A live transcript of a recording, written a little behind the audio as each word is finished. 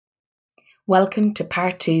Welcome to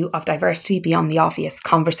part 2 of Diversity Beyond the Obvious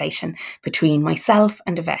conversation between myself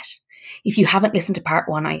and Yvette. If you haven't listened to part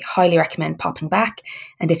 1, I highly recommend popping back.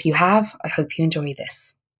 And if you have, I hope you enjoy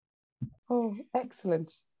this. Oh,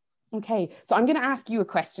 excellent. Okay, so I'm going to ask you a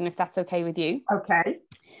question, if that's okay with you. Okay.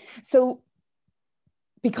 So,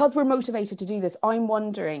 because we're motivated to do this, I'm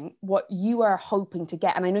wondering what you are hoping to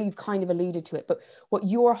get, and I know you've kind of alluded to it, but what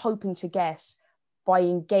you're hoping to get by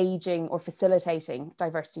engaging or facilitating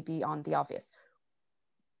diversity beyond the obvious.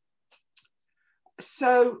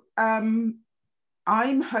 So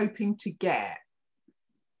I'm hoping to get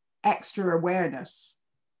extra awareness,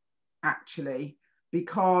 actually,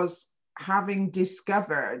 because having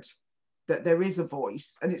discovered that there is a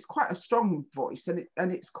voice, and it's quite a strong voice,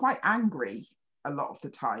 and it's quite angry a lot of the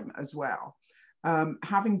time as well.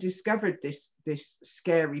 Having discovered this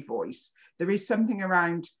scary voice, there is something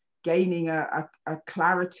around gaining a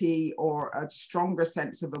clarity or a stronger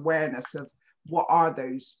sense of awareness of what are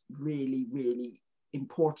those really, really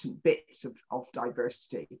important bits of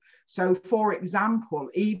diversity. So, for example,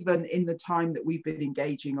 even in the time that we've been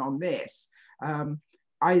engaging on this,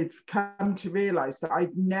 I've come to realize that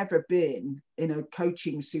I've never been in a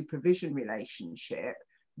coaching supervision relationship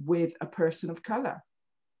with a person of color.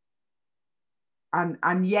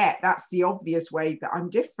 And yet that's the obvious way that I'm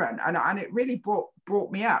different, and it really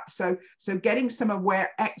brought me up. So getting some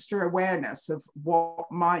extra awareness of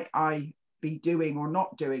what might I be doing or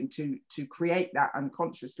not doing to create that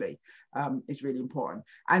unconsciously is really important.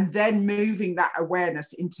 And then moving that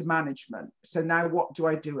awareness into management. So now what do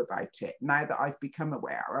I do about it now that I've become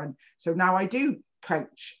aware? And so now I do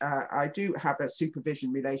coach. I do have a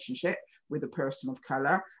supervision relationship with a person of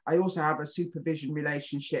color. I also have a supervision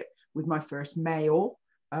relationship with my first male,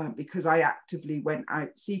 because I actively went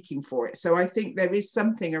out seeking for it. So I think there is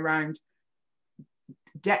something around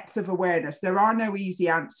depth of awareness. There are no easy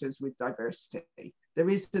answers with diversity. There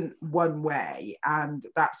isn't one way, and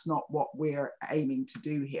that's not what we're aiming to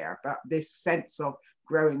do here. But this sense of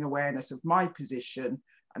growing awareness of my position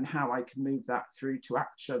and how I can move that through to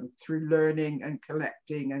action through learning and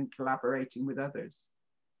collecting and collaborating with others.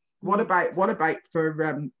 What about for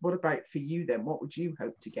you then? What would you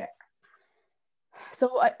hope to get?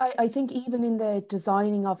 So I think even in the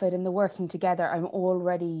designing of it and the working together, I'm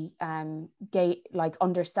already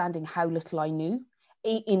understanding how little I knew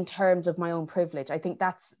in terms of my own privilege. I think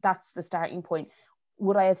that's the starting point.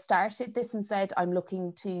 Would I have started this and said I'm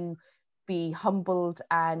looking to be humbled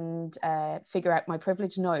and figure out my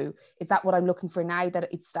privilege? No. Is that what I'm looking for now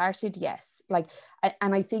that it started? Yes.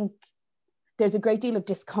 And I think there's a great deal of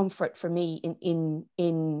discomfort for me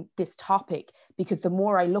in this topic, because the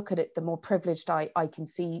more I look at it, the more privileged I can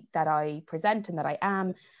see that I present and that I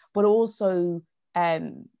am, but also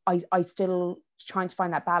I still trying to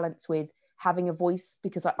find that balance with having a voice,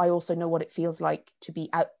 because I also know what it feels like to be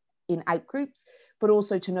out in out groups, but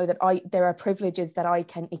also to know that there are privileges that I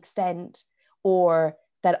can extend or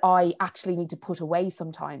that I actually need to put away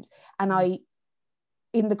sometimes. And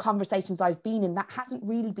in the conversations I've been in, that hasn't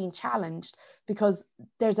really been challenged, because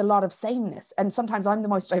there's a lot of sameness. And sometimes I'm the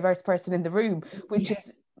most diverse person in the room, which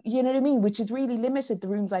is, you know what I mean, which is really limited the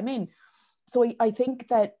rooms I'm in. So I think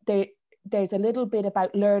that there's a little bit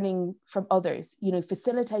about learning from others,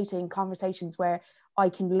 facilitating conversations where I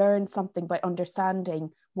can learn something by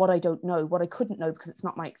understanding what I don't know, what I couldn't know because it's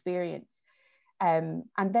not my experience. And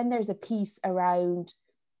then there's a piece around,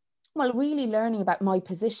 really learning about my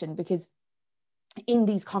position, because in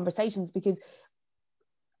these conversations, because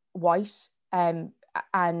white and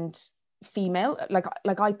female,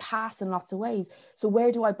 like I pass in lots of ways. So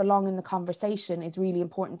where do I belong in the conversation is really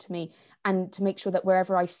important to me, and to make sure that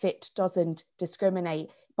wherever I fit doesn't discriminate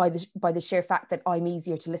by the sheer fact that I'm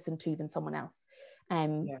easier to listen to than someone else.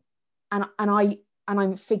 And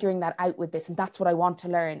I'm figuring that out with this, and that's what I want to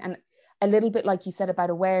learn. And a little bit like you said about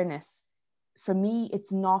awareness, for me,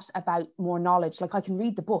 it's not about more knowledge. Like I can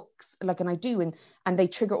read the books, and I do, and they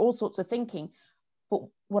trigger all sorts of thinking. But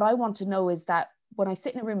what I want to know is that when I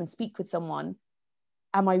sit in a room and speak with someone,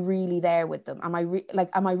 am I really there with them? Am I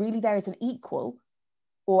really there as an equal,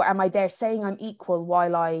 or am I there saying I'm equal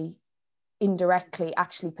while I indirectly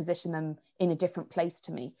actually position them in a different place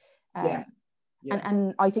to me? Yeah.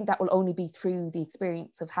 And I think that will only be through the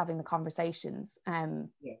experience of having the conversations.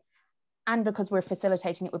 And because we're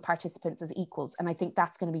facilitating it with participants as equals. And I think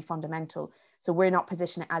that's going to be fundamental. So we're not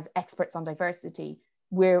positioning it as experts on diversity.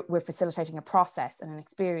 We're facilitating a process and an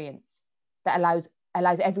experience that allows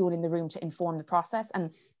everyone in the room to inform the process.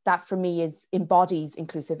 And that for me embodies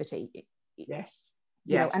inclusivity. Yes.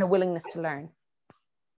 And a willingness to learn.